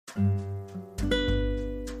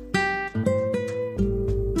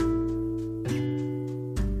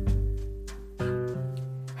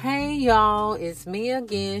y'all, it's me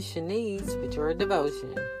again, Shanice, with your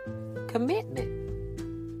devotion. Commitment.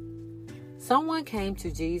 Someone came to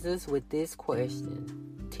Jesus with this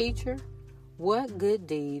question: Teacher, what good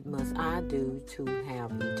deed must I do to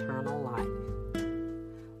have eternal life?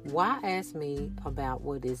 Why ask me about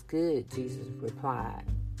what is good? Jesus replied.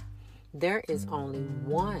 There is only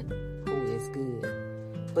one who is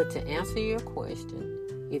good. But to answer your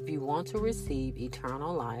question, if you want to receive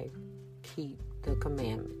eternal life, keep the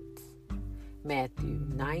commandments. Matthew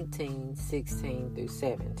 19:16 through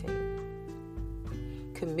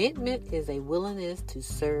 17. Commitment is a willingness to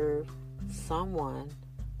serve someone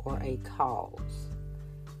or a cause.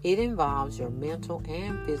 It involves your mental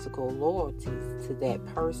and physical loyalties to that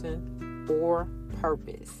person or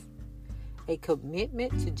purpose. A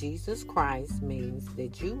commitment to Jesus Christ means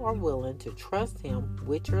that you are willing to trust Him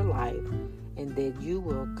with your life and that you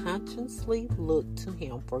will consciously look to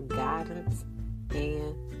Him for guidance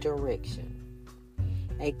and direction.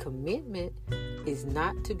 A commitment is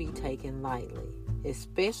not to be taken lightly,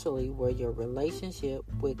 especially where your relationship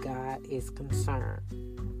with God is concerned.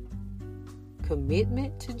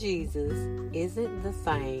 Commitment to Jesus isn't the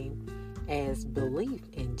same as belief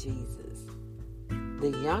in Jesus.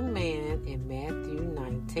 The young man in Matthew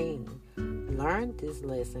 19 learned this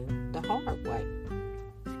lesson the hard way.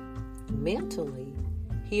 Mentally,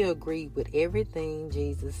 he agreed with everything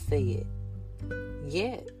Jesus said.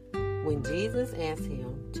 Yet, when Jesus asked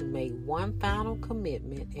him to make one final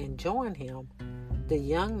commitment and join him, the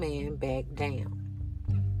young man backed down.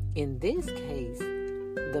 In this case,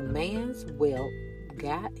 the man's wealth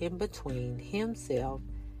got in between himself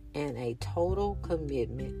and a total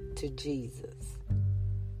commitment to Jesus.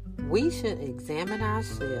 We should examine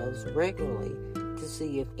ourselves regularly to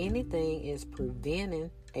see if anything is preventing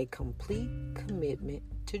a complete commitment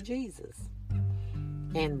to Jesus.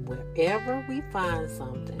 And wherever we find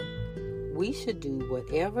something, we should do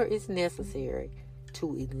whatever is necessary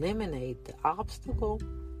to eliminate the obstacle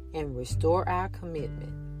and restore our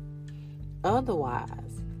commitment.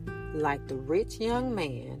 Otherwise, like the rich young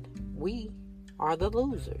man, we are the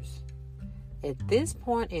losers. At this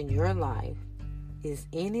point in your life, is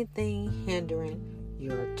anything hindering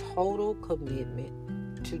your total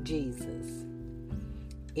commitment to Jesus?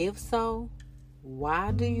 If so,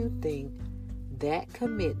 why do you think that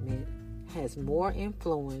commitment has more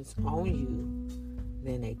influence on you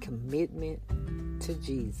than a commitment to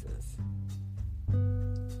Jesus?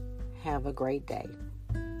 Have a great day.